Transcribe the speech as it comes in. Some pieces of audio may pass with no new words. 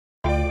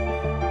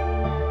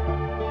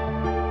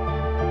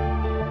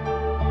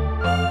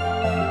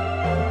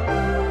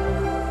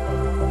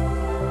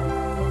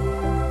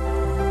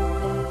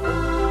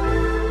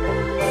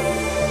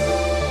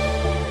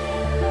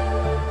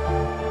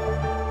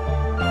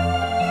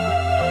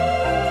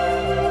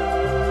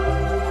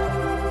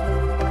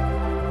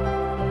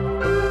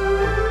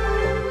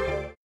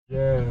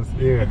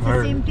That's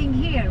the same thing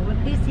here.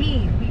 With this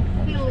heat, we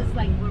feel it's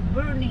like we're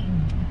burning.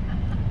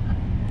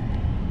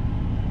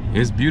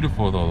 It's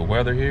beautiful though. The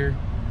weather here,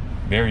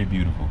 very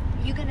beautiful.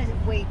 You're gonna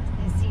wait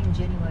and see in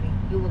January.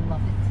 You will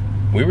love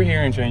it. We were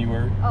here in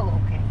January.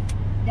 Oh, okay.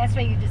 That's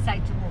why you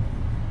decide to move.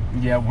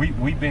 Yeah,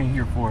 we've been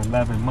here for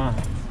 11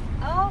 months.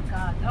 Oh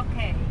God.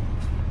 Okay.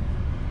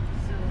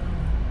 So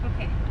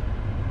okay.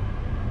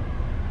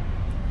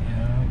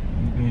 Yeah,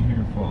 we've been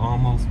here for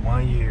almost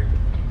 1 year.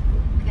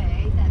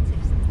 Okay, that's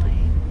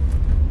explained.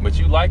 But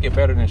you like it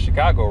better than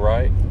Chicago,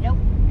 right? Nope.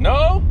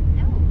 No?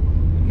 No.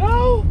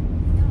 No?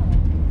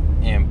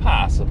 No.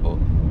 Impossible.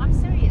 I'm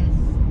serious.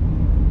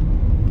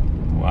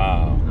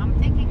 Wow. I'm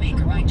thinking Make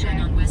to a right move turn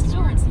there on West soon.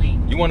 Lawrence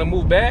Lane. You want to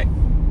move back?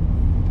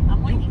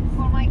 I'm waiting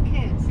for my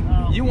kids.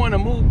 You want to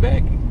move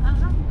back?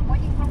 I'm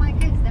waiting for my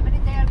kids. The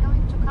minute they are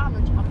going to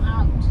college, I'm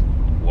out.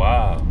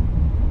 Wow.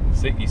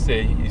 See, you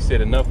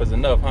said enough is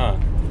enough, huh?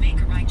 Make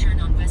a right turn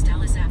on West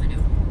Alice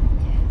Avenue.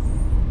 Yes.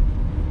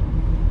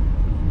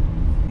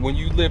 When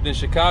you lived in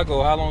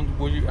Chicago, how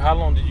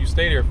long did you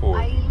stay there for?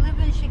 I live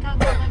in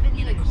Chicago 11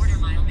 years. In a quarter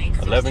mile, make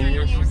a 11 turn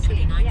years? on North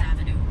 29th Yeah.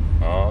 Avenue.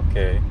 Oh,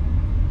 okay.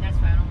 That's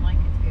why I don't like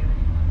it here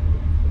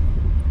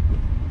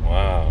anymore.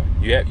 Wow.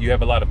 You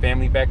have a lot of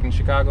family back in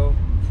Chicago?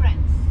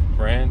 Friends.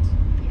 Friends?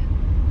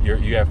 Yeah.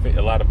 You have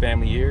a lot of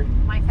family here?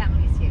 My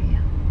family is here,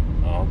 yeah.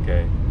 Oh,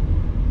 okay.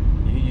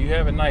 You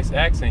have a nice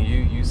accent.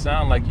 You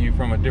sound like you're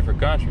from a different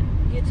country.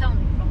 You tell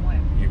me from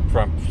where? You're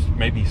from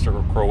maybe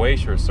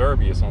Croatia or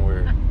Serbia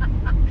somewhere.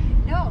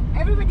 No,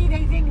 everybody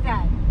they think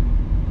that.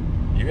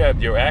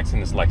 Your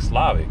accent is like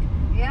Slavic.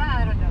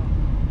 Yeah, I don't know.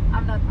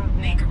 I'm not from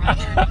there. Make a right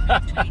turn on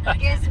North 29th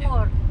Guess Avenue.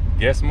 more.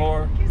 Guess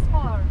more? Guess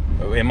more.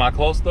 Am I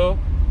close though?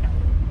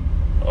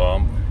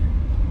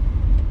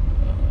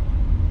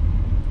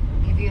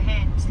 Give you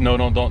hands. No,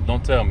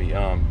 don't tell me.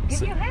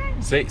 Give you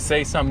hands.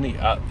 Say something.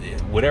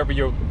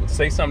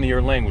 Say something in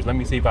your language. Let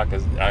me see if I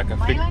can. My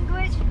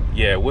language?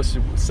 Yeah.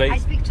 I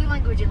speak 2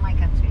 languages in my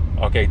country.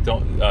 Okay.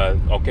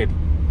 Okay.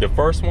 The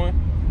first one.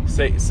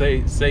 Say.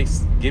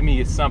 Give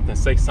me something.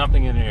 Say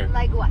something in there.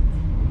 Like what?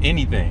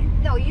 Anything.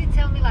 No, you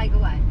tell me like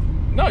what?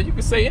 No, you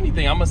can say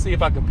anything. I'm gonna see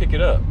if I can pick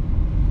it up.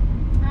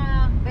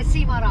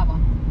 Besima Raba.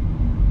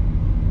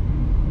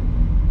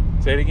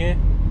 Say it again.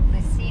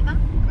 Besima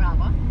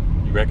Raba.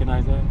 You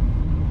recognize that?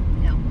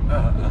 No.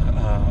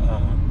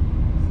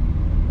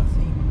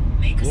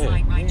 Make a Yeah,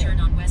 slight right yeah. turn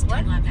on West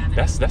What? Dunlap Avenue.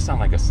 That sound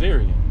like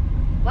Assyrian.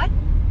 What?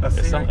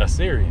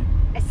 Assyrian.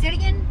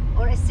 Assyrian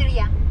or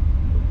Assyria?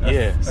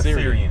 Yeah,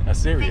 Assyrian.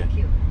 Thank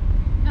you.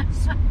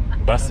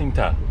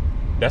 Basimta.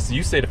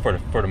 You said it for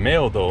the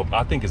male though.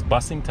 I think it's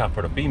basimta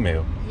for the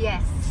female.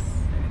 Yes.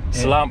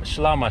 Shlama. Just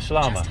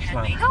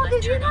ahead, make a How left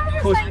did you turn on know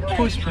North this Dunlap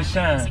language?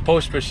 Avenue.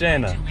 Posh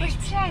Prashana.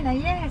 China,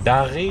 yes.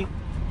 Dari.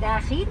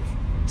 Dachit?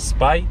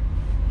 Spy.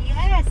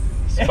 Yes.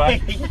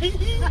 Spy.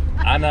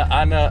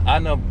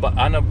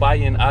 Ana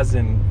bayan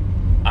azin.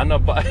 Ana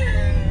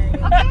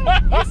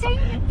Okay, you're saying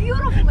it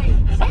beautifully.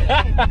 Say it.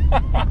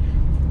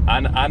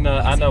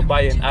 Ana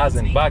bayan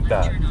azin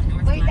Baghdad.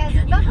 Wait,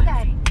 that's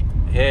Baghdad.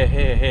 Hey.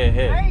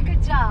 Very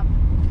good job.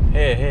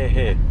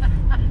 Hey.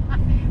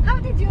 How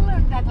did you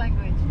learn that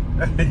language?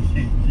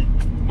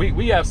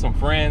 We have some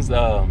friends.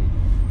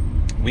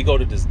 We go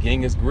to this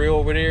Genghis Grill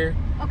over there.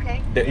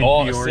 Okay. They're In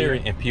all Peoria?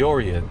 Assyrian in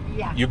Peoria.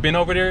 Yeah. You've been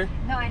over there?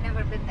 No, I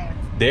never been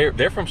there.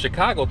 They're from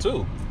Chicago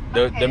too.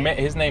 Okay.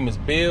 His name is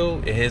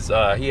Bill. He has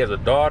a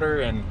daughter,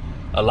 and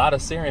a lot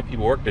of Syrian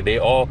people work there. They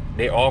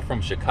all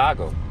from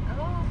Chicago.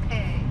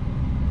 Okay.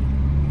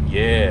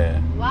 Yeah.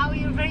 Wow,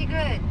 you're very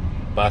good.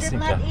 You did Basimta.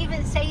 not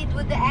even say it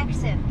with the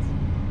accent.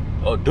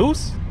 Oh,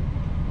 Deuce?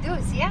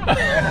 Deuce, yeah.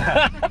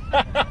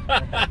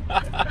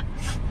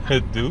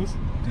 Deuce?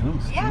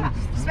 Yeah.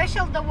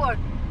 Special the word.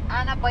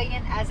 Ana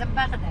bayan azam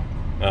Baghdad.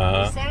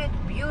 You said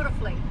it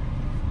beautifully.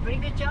 Very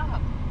good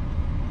job.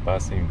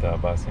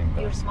 Basimta.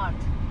 You're smart.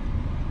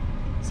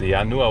 See,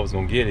 I knew I was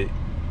gonna get it.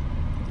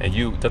 And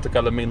you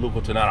tatakalameen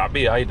lughatan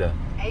Arabiyya aida.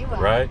 Aywa.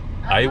 Right?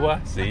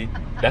 Aywa. See,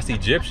 that's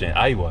Egyptian.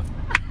 Aywa.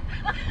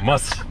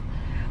 Must.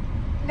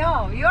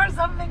 No, you're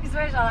something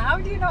special. How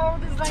do you know all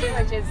these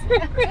languages?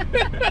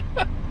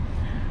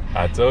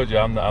 I told you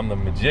I'm the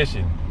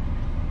magician.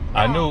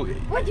 I No. knew.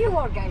 What do you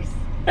work, guys?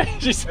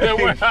 She said,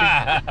 "What?"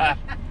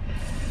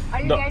 Are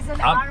you No, guys in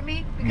the I'm-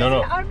 army? Because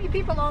no. in the army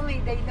people only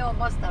they know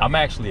most of. I'm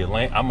actually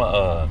I'm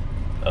a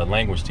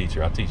language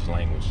teacher. I teach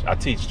language. I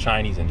teach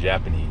Chinese and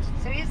Japanese.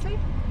 Seriously?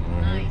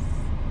 Mhm. Nice.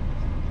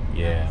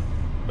 Yeah,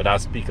 but I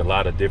speak a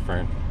lot of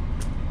different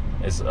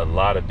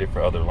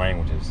other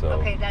languages. So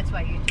Okay, that's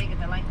why you take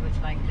the language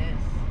like this.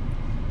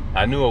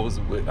 I knew I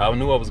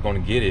was going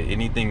to get it.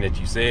 Anything that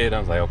you said, I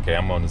was like, okay,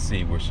 I'm going to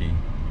see where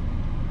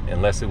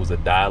unless it was a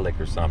dialect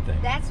or something.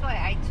 That's why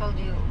I told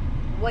you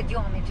what you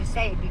want me to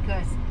say,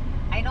 because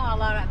I know a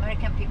lot of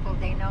American people,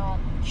 they know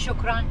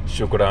shukran.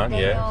 Shukran,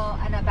 They yeah. know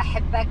ana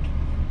bahibbak.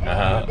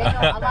 Uh-huh. They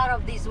know a lot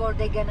of these words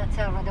they're gonna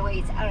tell right away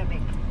it's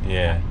Arabic.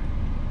 Yeah.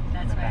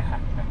 That's why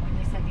when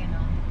you said,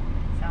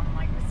 so I'm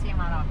like,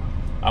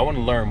 I want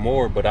to learn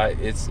more, but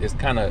it's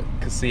kind of,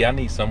 cause see, I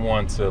need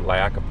someone to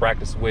I could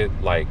practice with,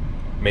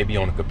 maybe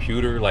on a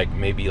computer, like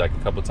maybe like a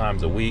couple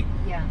times a week.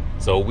 Yeah.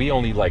 So we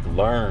only like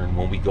learn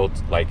when we go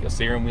to like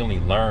Assyrian. We only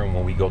learn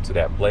when we go to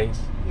that place.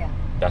 Yeah.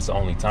 That's the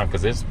only time,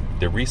 because there's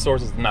the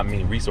resources, not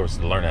many resources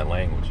to learn that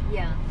language.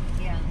 Yeah.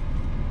 Yeah.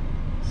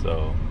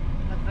 So.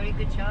 But very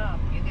good job.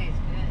 You guys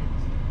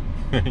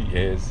good.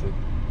 Yeah, it's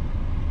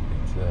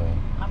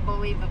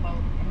unbelievable.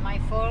 In my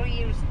 4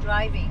 years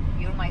driving,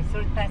 you're my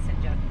third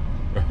passenger.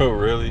 Oh,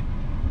 really?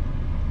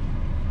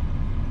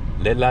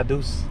 Le la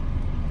douce.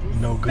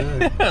 No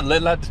good. Le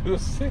la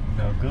douce.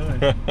 No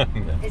good.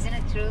 Isn't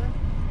it true?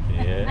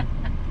 Yeah.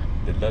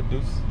 Le la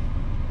douce.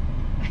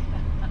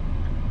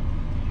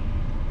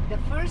 The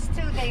first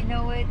two, they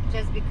know it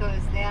just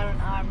because they are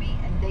an army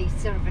and they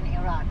serve in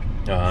Iraq.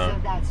 So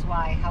that's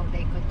why, how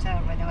they could tell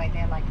right away.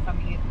 They're like, from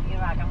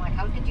Iraq. I'm like,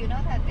 how did you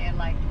know that? They're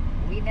like,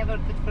 we never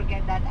could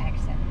forget that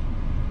accent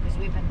because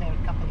we've been there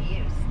a couple of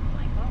years. I'm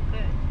like, oh,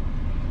 good.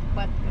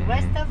 But the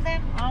rest of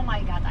them, oh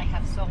my God, I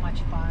have so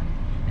much fun.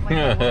 When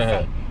they will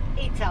say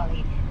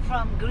Italy,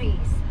 from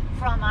Greece,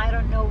 from I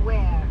don't know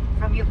where,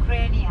 from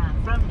Ukraine,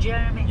 from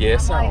Germany. Yeah,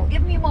 I'm like,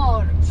 give me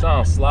more.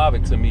 Sounds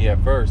Slavic to me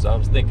at first. I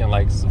was thinking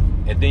like,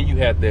 and then you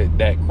had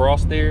that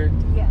cross there,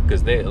 Yeah.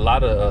 because a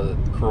lot of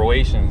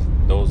Croatians,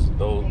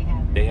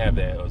 they have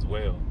that as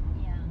well.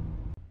 Yeah.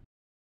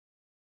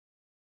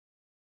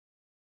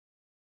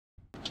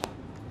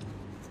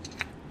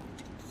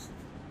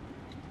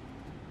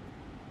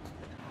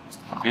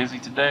 Busy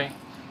today?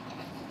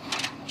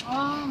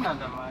 Oh, not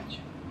that much.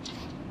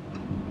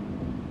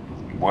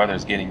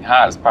 Weather's getting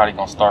hot. It's probably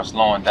gonna start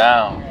slowing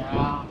down.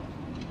 Yeah.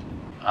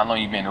 How long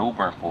you been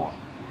Ubering for?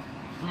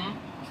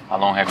 How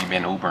long have you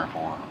been Ubering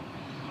for?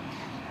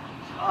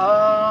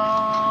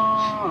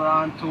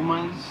 Around 2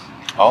 months.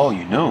 Oh,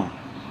 you knew.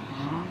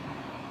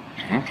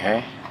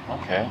 Okay.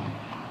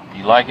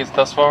 You like it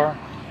thus far?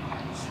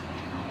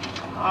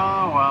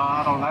 Oh, well,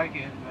 I don't like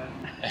it,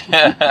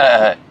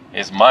 but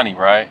It's money,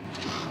 right?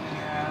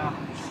 yeah.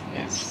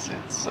 It's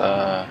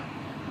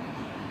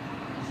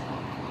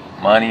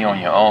money on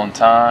your own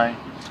time.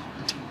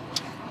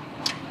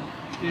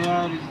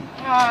 Yeah,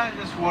 I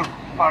just work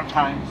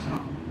part-time, so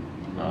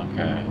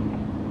Okay.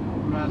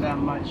 not that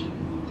much.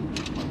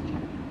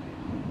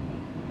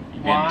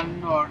 You been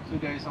 1 or 2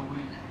 days a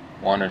week.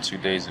 1 or 2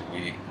 days a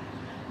week.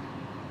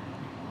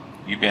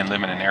 You been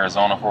living in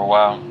Arizona for a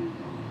while?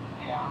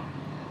 Yeah.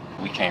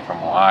 We came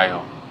from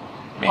Ohio.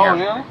 Been Oh,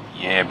 here, really?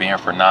 Yeah, been here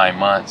for 9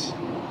 months.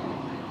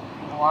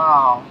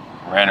 Wow.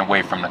 Ran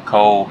away from the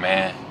cold,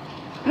 man.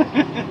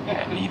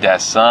 I need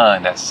that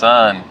sun. That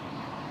sun,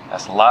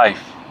 that's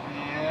life.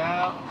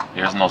 Yeah.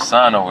 There's no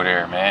sun over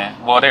there, man.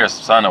 Well, there's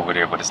sun over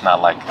there, but it's not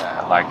like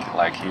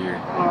here.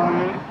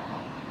 Alright.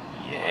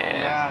 Yeah.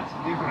 Yeah, it's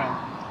different.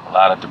 A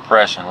lot of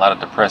depression, a lot of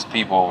depressed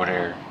people over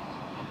there.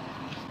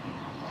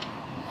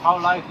 How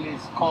likely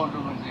it's cold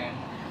over there?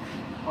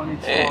 When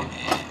it's cold.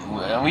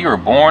 Well, we were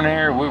born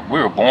here. We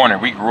were born here.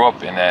 We grew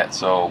up in that,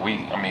 so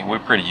we're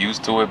pretty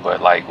used to it.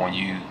 But like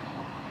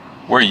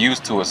we're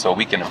used to it, so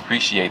we can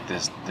appreciate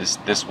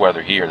this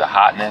weather here, the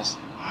hotness.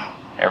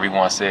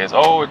 Everyone says,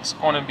 "Oh, it's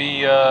going to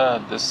be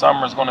the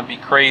summer's going to be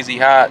crazy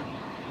hot."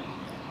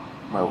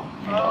 Well,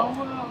 you know.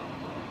 Well,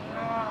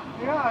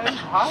 yeah, it's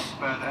hot,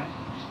 but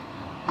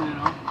you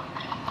know,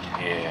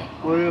 Yeah.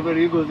 wherever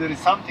you go, there is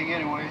something,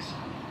 anyways.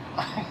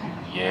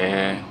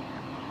 Yeah.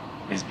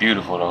 It's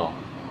beautiful though.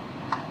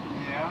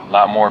 Yeah. A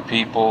lot more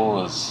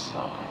people, is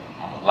a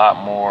lot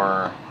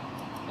more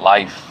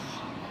life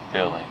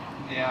feeling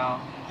Yeah.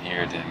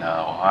 here than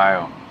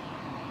Ohio.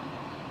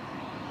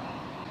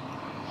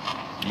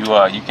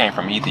 You came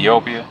from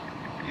Ethiopia?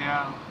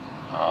 Yeah.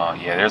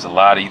 Yeah, there's a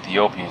lot of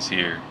Ethiopians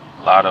here.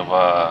 A lot of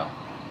I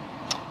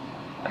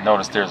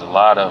noticed there's a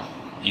lot of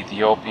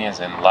Ethiopians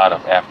and a lot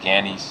of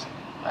Afghanis,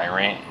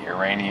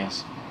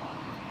 Iranians.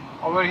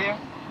 Over here?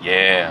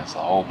 Yeah, it's a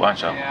whole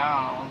bunch of them. Yeah, a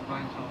whole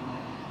bunch of them.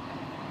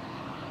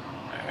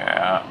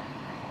 Yeah.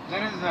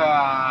 There is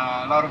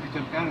a lot of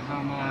Ethiopians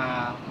on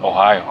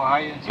Ohio.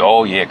 Ohio. too.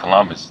 Oh yeah,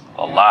 Columbus.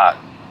 A Yeah. lot.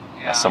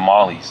 Yeah. And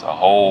Somalis, a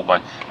whole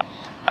bunch.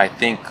 I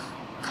think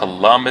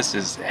Columbus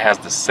has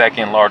the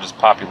second largest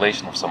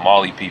population of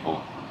Somali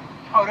people.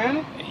 Oh,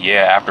 really?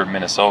 Yeah, after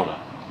Minnesota.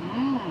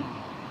 Mm.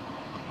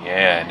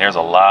 Yeah, and there's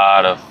a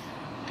lot of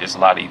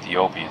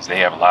Ethiopians. They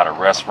have a lot of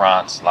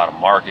restaurants, a lot of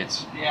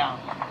markets. Yeah.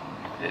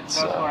 It's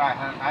That's what I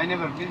heard. I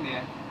never been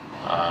there.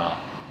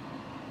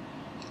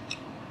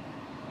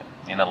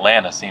 In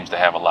Atlanta seems to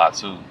have a lot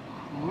too.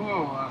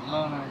 Whoa,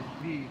 Atlanta is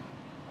big.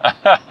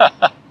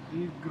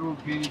 Big group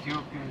in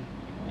Ethiopia.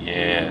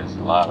 Yeah, there's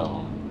a lot of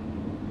them.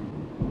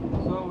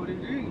 So what are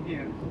you doing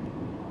here?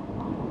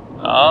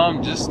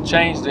 Just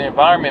change the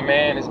environment,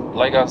 man. It's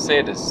like I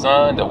said, the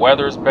sun, the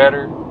weather is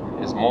better.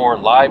 It's more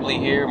lively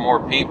here, more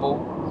people.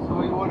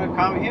 So you want to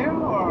come here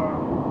or?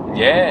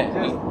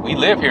 Yeah, we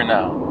live here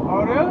now.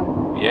 Oh, really?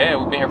 Yeah,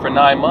 we've been here for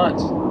 9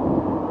 months.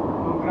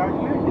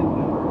 Congratulations.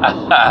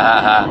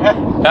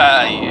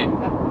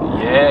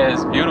 Yeah,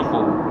 it's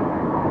beautiful.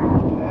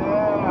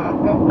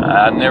 Yeah.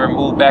 I never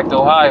moved back to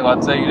Ohio, I'll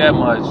tell you that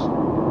much.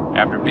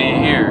 After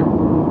being here.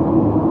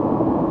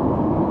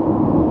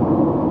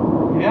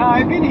 Yeah,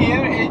 I've been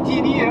here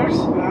 18 years.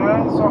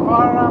 So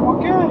far, I'm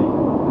okay.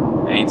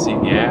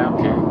 18, yeah,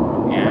 okay,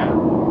 yeah.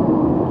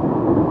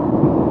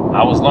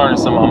 I was learning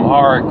some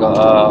Amharic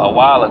a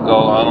while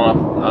ago. I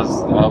don't know.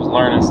 I was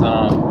learning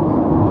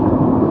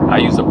some. I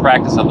used to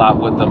practice a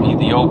lot with them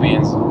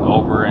Ethiopians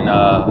over in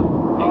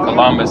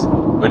Columbus,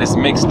 but it's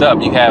mixed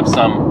up. You have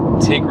some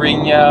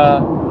Tigrinya,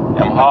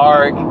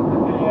 Amharic,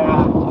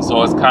 Yeah.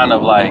 so it's kind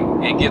of like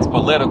it gets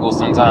political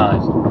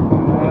sometimes.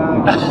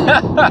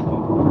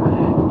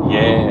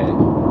 Yeah.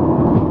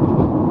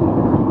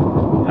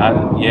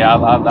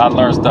 I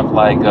learned stuff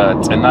like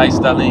tonight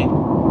Stalin,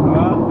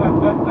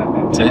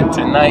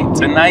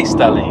 tonight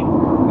Stalin,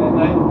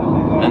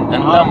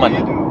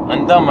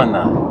 and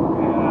Damana,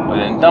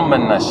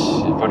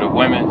 for the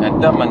women,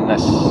 and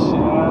Damanash,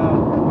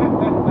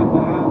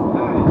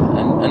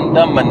 and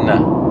Damana,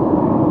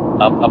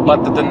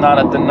 about the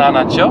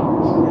Nana Joe,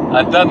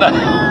 and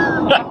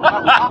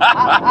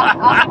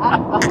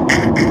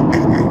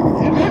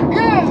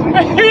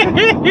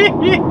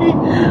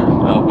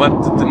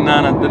about the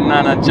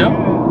Nana Joe.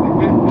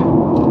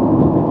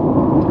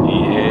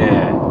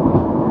 Yeah.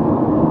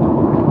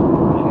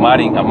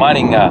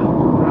 Amaringa.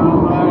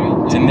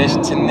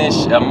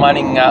 Tinish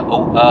amaringa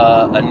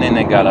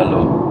anene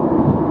galalo.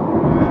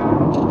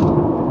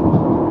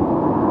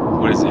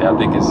 What is it? I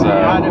think it's You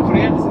had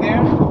friends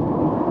there?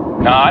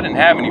 No, I didn't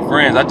have any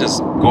friends. I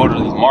just go to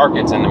these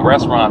markets and the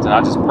restaurants and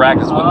I just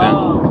practice with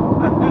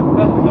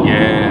them.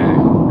 Yeah.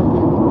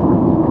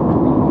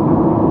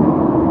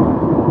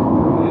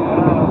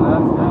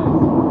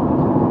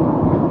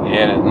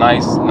 Yeah,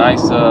 nice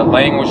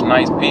language,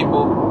 nice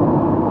people.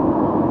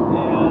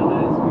 Yeah,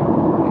 nice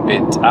people.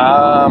 Bit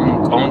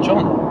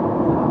conjon.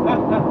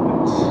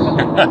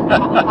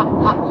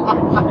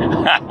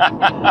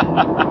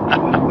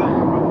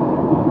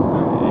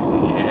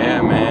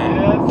 Yeah, man.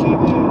 Yes,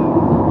 it is.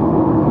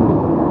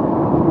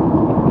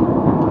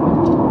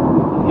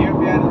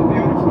 Ethiopia is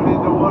beautiful in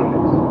the world.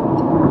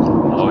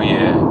 Oh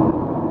yeah.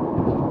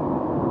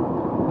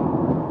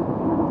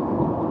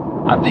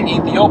 I think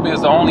Ethiopia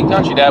is the only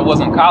country that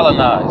wasn't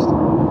colonized.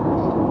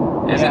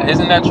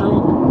 Isn't that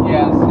true?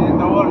 Yes, in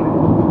the world.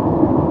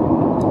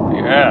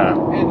 Yeah.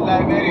 In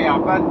Liberia,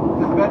 but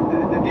the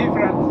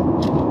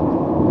difference,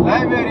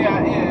 Liberia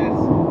is,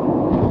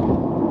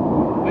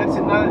 it's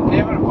not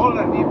never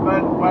colony,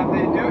 but what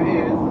they do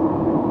is,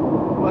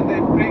 when they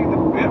bring the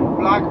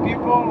black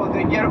people, when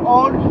they get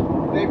old,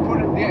 they put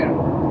it there.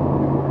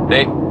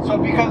 So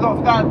because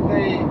of that,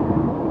 they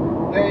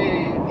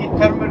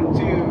determined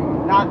to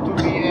not to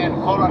be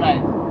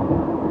colonized.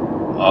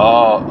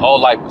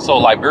 So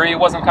Liberia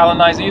wasn't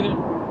colonized either?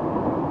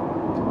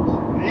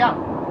 Yeah.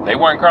 They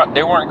weren't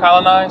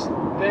colonized?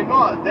 They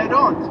don't.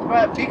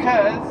 But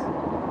because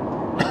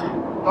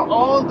the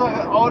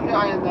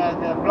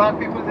black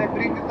people, they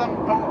bring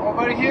them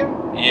over here.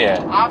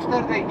 Yeah.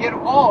 After they get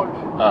old,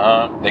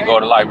 they go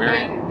to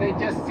Liberia. They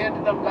just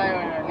send them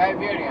to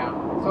Liberia.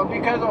 So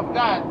because of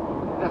that,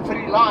 the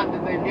free land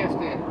they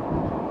left it.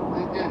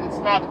 It's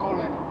not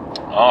colony.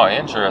 Oh,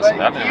 interesting.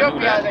 But I didn't know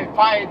Ethiopia, that. they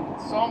fight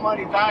so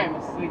many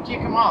times. They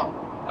kick them out.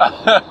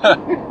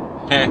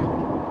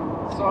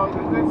 So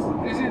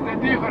this is the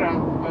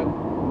difference. But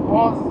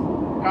both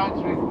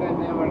countries, they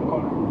never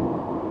colonize.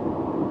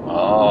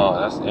 Oh,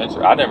 that's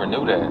interesting. I never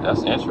knew that.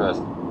 That's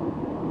interesting.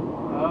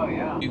 Oh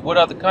yeah. What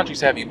other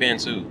countries have you been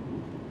to?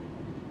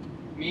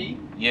 Me?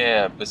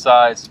 Yeah,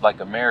 besides like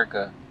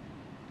America.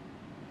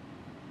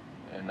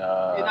 And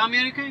In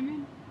America, you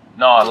mean?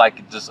 no,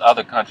 like just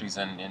other countries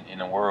in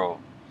the world.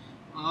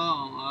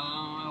 Oh,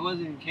 I was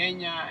in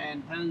Kenya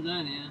and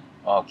Tanzania.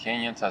 Oh,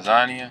 Kenya,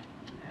 Tanzania.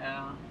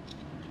 Yeah.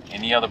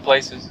 Any other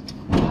places?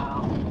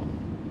 Yeah.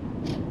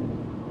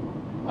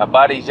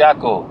 Habari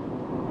Jako.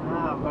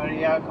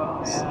 Habari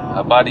yako. Yeah.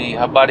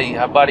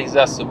 Habari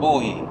za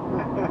asubuhi.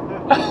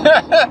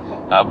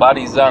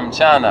 Habari za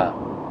mchana.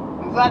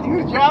 Is that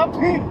your job?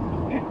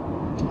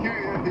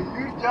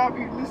 Your job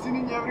is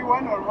listening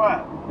everyone or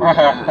what?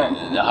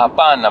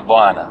 Hapana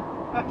bwana.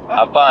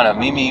 Hapana,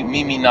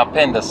 mimi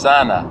napenda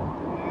sana. Yeah.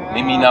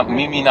 Mimi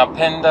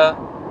napenda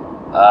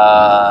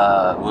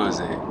what was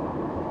it?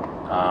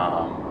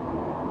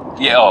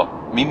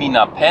 Mimi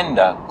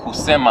napenda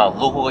kusema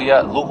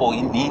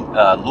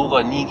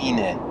lugha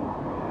nyingine.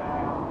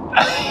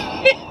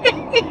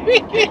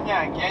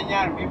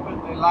 Kenyan people,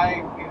 they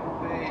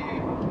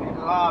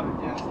love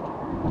just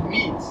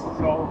meat.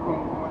 So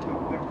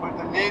for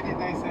the lady,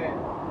 they say,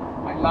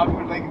 I love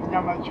you like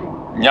nyama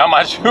choma.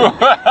 Nyama choma.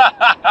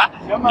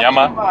 Nyama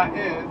choma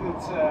is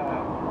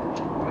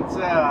it's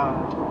a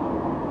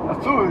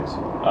food.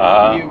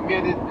 You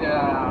made it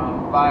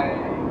by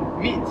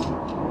meat.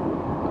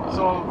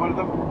 So for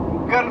the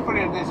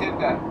girlfriend, they said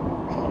that.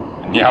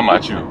 Nyama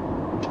choma.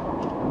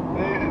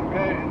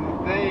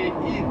 They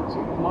eat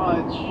too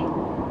much.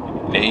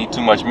 They eat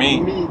too much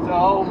meat.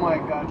 Oh my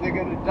God, they're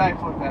gonna die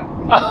for that.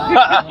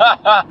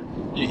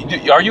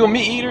 Are you a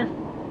meat eater?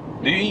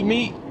 Do you eat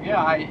meat?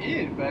 Yeah, I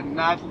eat, but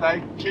not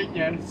like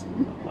Kenyans.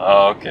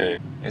 Oh, okay.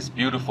 It's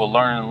beautiful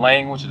learning the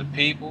language of the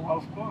people.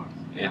 Of course.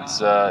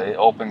 It's it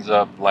opens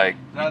up like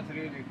That's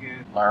really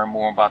good. learn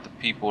more about the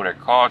people, their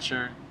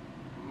culture.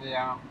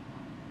 Yeah.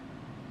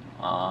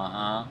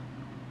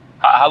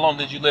 How long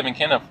did you live in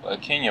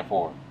Kenya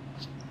for?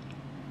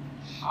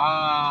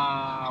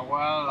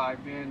 Well,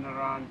 I've been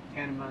around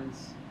 10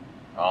 months.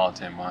 Oh,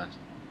 10 months.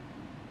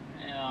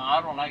 Yeah,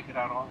 I don't like it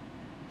at all.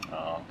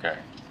 Oh, okay.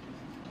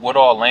 What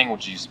all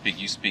language you speak?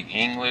 You speak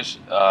English.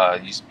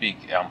 You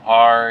speak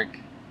Amharic.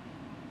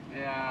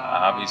 Yeah.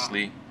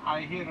 Obviously.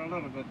 I hear a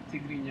little bit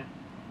Tigrinya.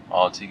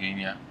 Oh,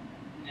 Tigrinya.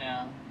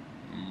 Yeah.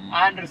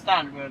 I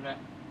understand, but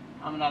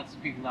I'm not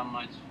speaking that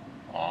much.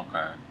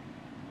 Okay.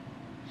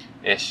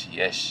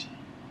 Eshi.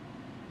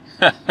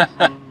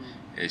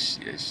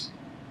 Eshi.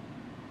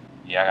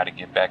 Yeah, I got to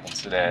get back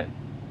into that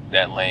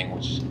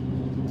language.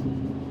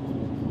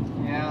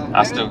 Yeah.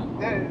 I still.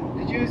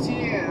 Did you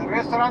see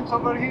restaurants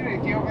over here,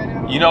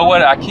 Ethiopian? You know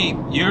what? I think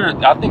you're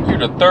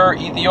the third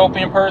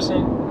Ethiopian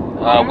person.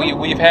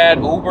 We've had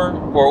Uber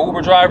for an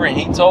Uber driver, and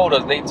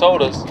they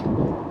told us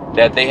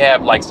that they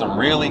have like some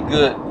really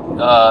good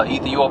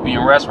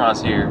Ethiopian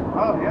restaurants here.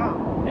 Oh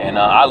yeah. And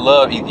I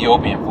love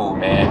Ethiopian food,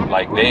 man.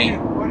 Like Where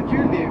did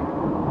you live?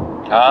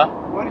 Huh?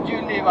 Where did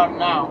you live at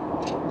now?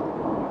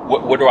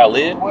 Where do I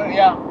live?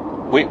 Yeah.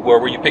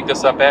 Where you picked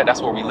us up at?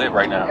 That's where we live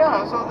right now.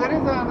 Yeah, so there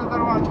is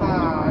another one, it's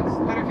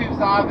 35th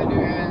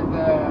Avenue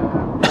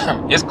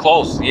and... It's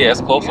close, yeah,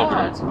 it's close over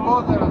yeah, there. it's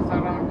closer, it's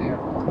around there.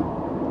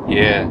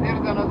 Yeah. There's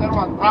another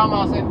one,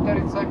 Thomas and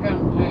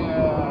 32nd,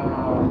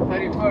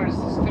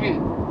 31st Street.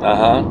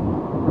 Uh-huh.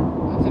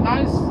 It's a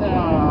nice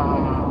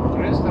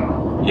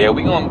restaurant. Yeah,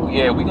 we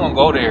gonna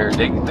go there.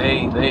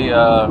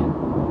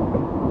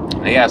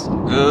 They have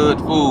some good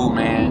food,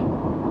 man.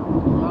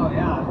 Oh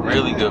yeah.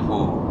 Really good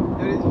food.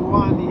 There is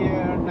one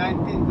here,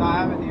 19th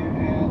Avenue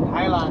and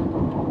Highland.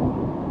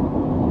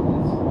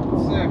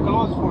 It's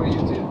close for you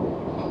too.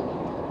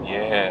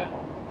 Yeah.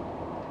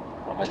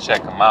 I'm gonna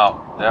check them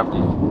out,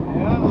 definitely.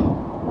 Yeah.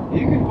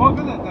 You can walk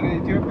in at the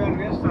Ethiopian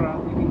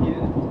restaurant, you can get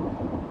it.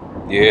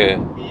 Yeah.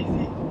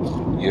 Easy.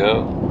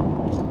 Yeah.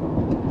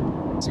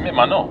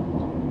 Smimano.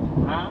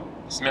 Huh?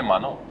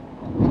 Smimano.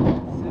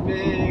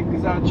 Sime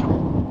Gzacho.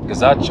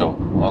 Gazacho.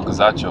 Oh,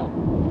 Gazacho.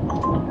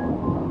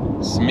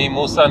 Smi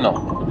Musano.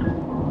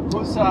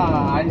 Musa,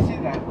 I see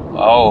that.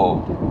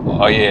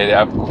 Oh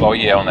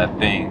yeah, on that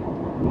thing.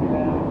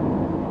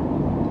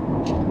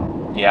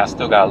 Yeah, I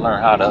still gotta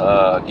learn how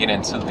to get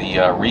into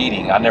the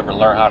reading. I never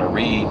learned how to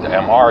read the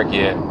Amharic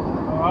yet.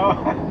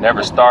 Oh.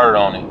 Never started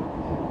on it.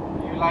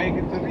 You like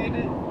to read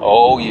it?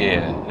 Oh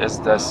yeah, that's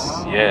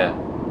yeah.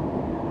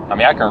 I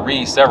mean, I can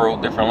read several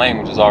different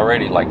languages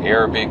already, like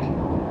Arabic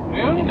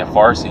Really? and the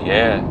Farsi,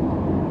 yeah.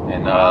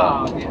 And the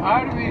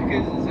Arabic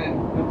is the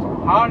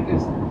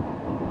hardest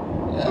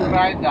to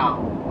write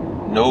down.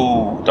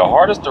 no, the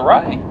hardest to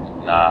write.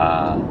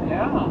 Nah,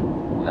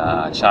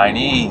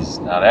 Chinese.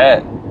 Now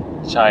that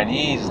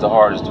Chinese is the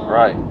hardest to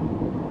write.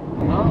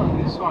 No,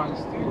 this one's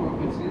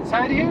too. It's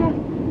inside here.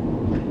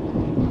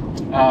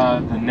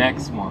 The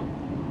next one.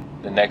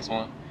 The next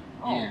one.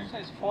 Oh, Yeah. it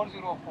says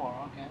 404.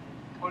 Okay,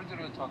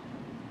 402.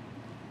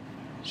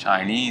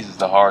 Chinese is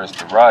the hardest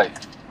to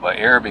write, but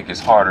Arabic is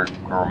harder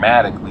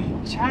grammatically.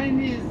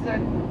 Chinese, they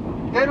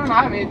don't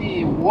have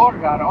any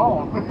word at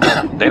all.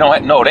 They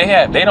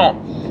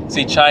don't.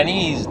 See,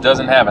 Chinese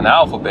doesn't have an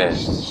alphabet.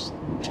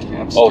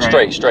 Yep, Oh,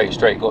 straight.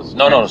 Go.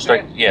 No,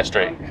 straight. Yeah,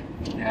 straight. Okay.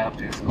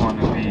 Yep, it's going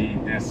to be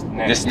this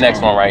next This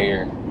next one right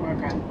here.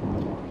 Okay.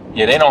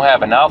 Yeah, they don't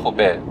have an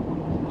alphabet.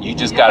 You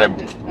just gotta.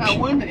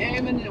 When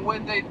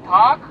they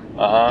talk,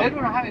 Uh they huh.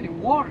 don't have any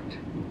word.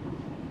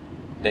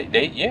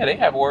 They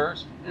have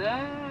words.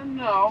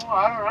 No,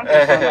 I don't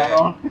understand at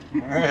all.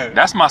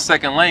 That's my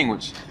second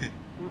language.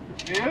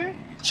 Really?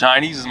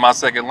 Chinese is my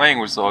second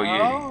language, so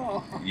yeah,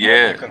 Oh.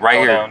 yeah, You can right go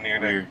here. down near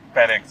the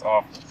FedEx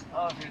office.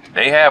 Okay.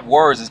 They have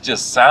words. It's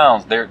just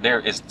sounds.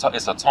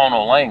 It's a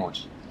tonal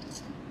language.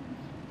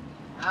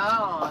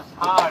 Oh, it's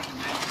hard,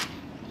 man.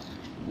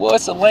 Well,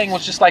 it's a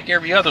language just like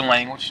every other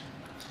language.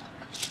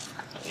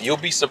 You'll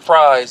be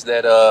surprised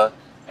that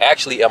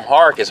actually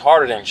Amharic is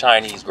harder than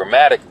Chinese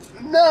grammatically.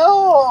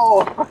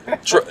 No!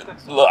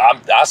 Look,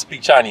 I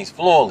speak Chinese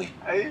fluently.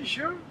 Are you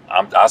sure?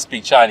 I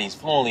speak Chinese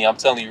fluently. I'm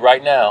telling you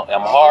right now,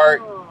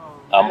 Amharic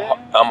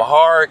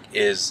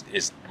is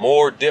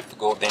more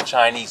difficult than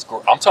Chinese.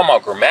 I'm talking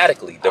about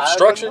grammatically. The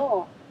structure,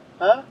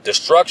 Huh? the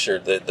structure,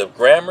 the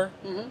grammar,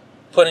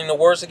 putting the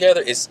words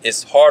together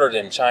is harder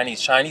than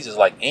Chinese. Chinese is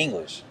like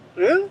English.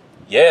 Really?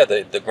 Yeah,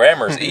 the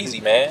grammar is easy,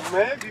 man.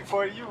 Maybe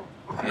for you.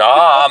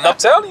 Nah, I'm not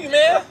telling you,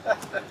 man.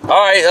 All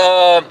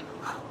right,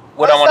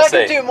 what I want to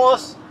say?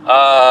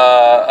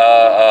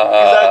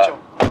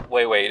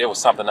 Wait, there was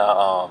something.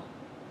 Oh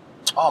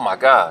my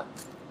God.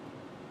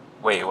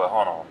 Wait,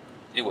 hold on.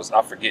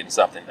 I'm forgetting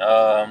something.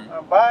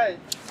 Bye.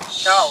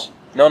 Ciao.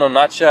 No,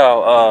 not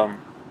Chow.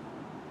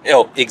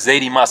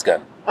 Exadi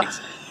Muskan.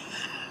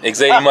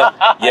 Exadi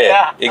Muskan.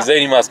 Yeah,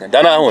 Exadi Muskan.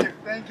 Danahun.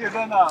 Thank you,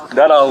 Dana.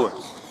 Danahun.